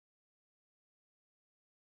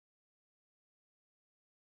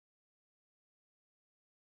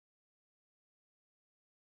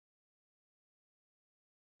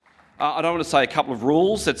I don't want to say a couple of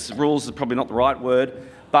rules. Rules is probably not the right word,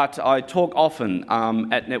 but I talk often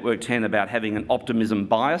at Network 10 about having an optimism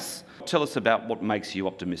bias. Tell us about what makes you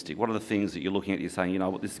optimistic. What are the things that you're looking at, you're saying, you know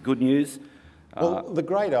what, this is good news? Well, the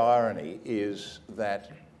great irony is that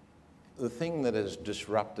the thing that has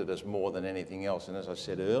disrupted us more than anything else, and as I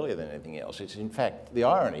said earlier than anything else, it's in fact, the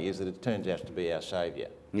irony is that it turns out to be our saviour.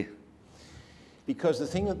 Yeah. Because the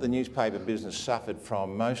thing that the newspaper business suffered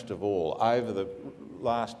from most of all over the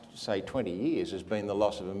last, say, 20 years has been the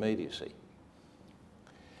loss of immediacy.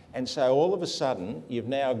 And so all of a sudden, you've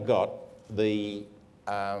now got the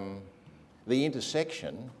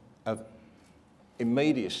intersection of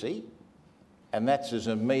immediacy, and that's as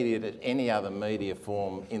immediate as any other media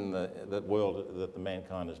form in the world that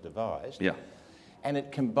mankind has devised. Yeah. And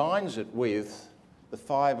it combines it with the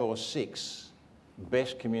 5 or 6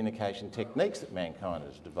 best communication techniques that mankind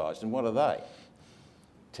has devised. And what are they?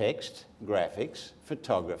 Text, graphics,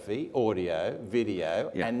 photography, audio,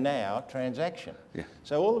 video, yeah. and now transaction. Yeah.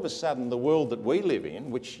 So all of a sudden the world that we live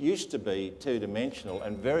in, which used to be two-dimensional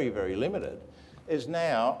and very, very limited, is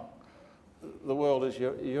now, the world is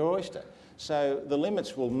your oyster. So the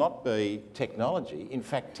limits will not be technology. In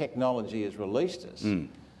fact, technology has released us.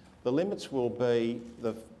 The limits will be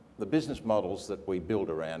the business models that we build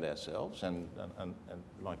around ourselves, and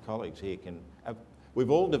my colleagues here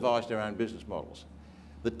we've all devised our own business models.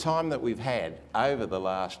 The time that we've had over the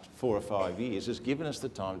last 4 or 5 years has given us the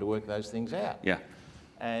time to work those things out. Yeah.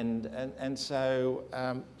 And so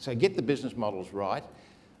get the business models right,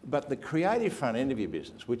 but the creative front end of your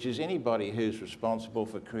business, which is anybody who's responsible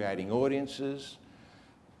for creating audiences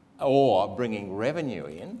or bringing revenue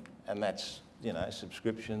in, and that's, you know,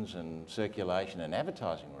 subscriptions and circulation and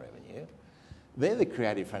advertising revenue, they're the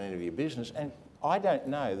creative front end of your business. And I don't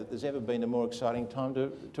know that there's ever been a more exciting time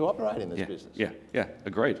to operate in this business. Yeah,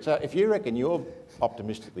 agreed. So if you reckon you're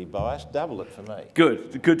optimistically biased, double it for me.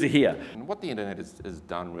 Good to hear. And what the internet has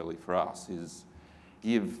done really for us is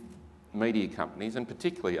give media companies, and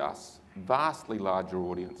particularly us, vastly larger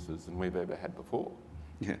audiences than we've ever had before.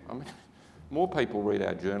 Yeah. I mean, more people read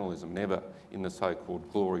our journalism than ever in the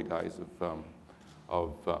so-called glory days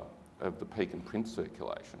of the peak and print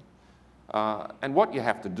circulation. And what you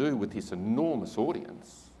have to do with this enormous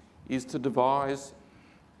audience is to devise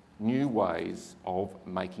new ways of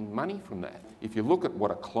making money from that. If you look at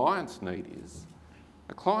what a client's need is,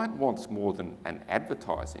 a client wants more than an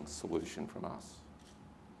advertising solution from us.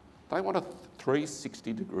 They want a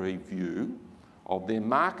 360-degree view of their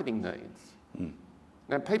marketing needs.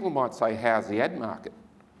 Now, people might say, how's the ad market?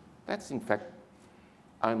 That's in fact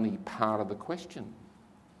only part of the question.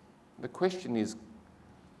 The question is,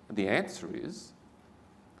 the answer is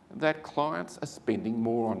that clients are spending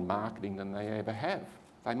more on marketing than they ever have.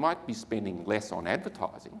 They might be spending less on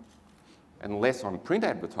advertising and less on print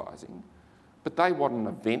advertising, but they want an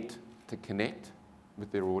event to connect with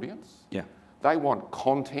their audience. Yeah. They want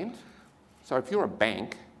content. So if you're a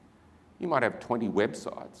bank, you might have 20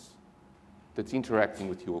 websites that's interacting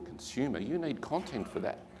with your consumer. You need content for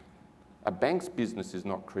that. A bank's business is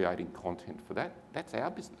not creating content for that. That's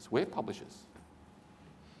our business. We're publishers.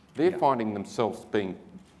 They're finding themselves being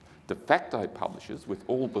de facto publishers with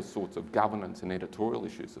all the sorts of governance and editorial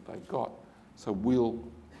issues that they've got. So we'll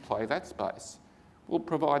play that space. We'll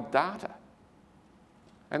provide data.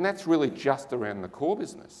 And that's really just around the core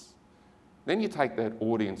business. Then you take that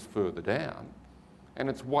audience further down, and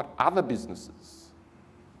it's what other businesses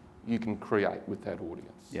you can create with that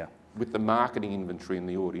audience. Yeah. With the marketing inventory and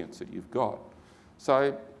the audience that you've got.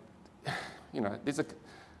 So, you know,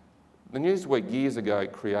 the Newsweek years ago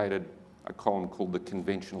created a column called The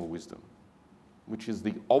Conventional Wisdom, which is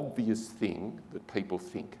the obvious thing that people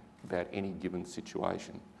think about any given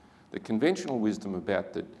situation. The conventional wisdom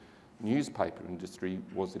about the newspaper industry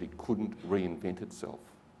was that it couldn't reinvent itself.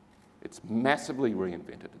 It's massively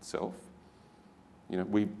reinvented itself. You know,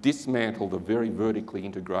 we've dismantled a very vertically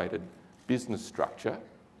integrated business structure,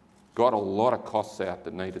 got a lot of costs out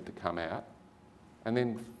that needed to come out, and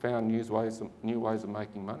then found new ways of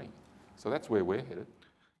making money. So that's where we're headed.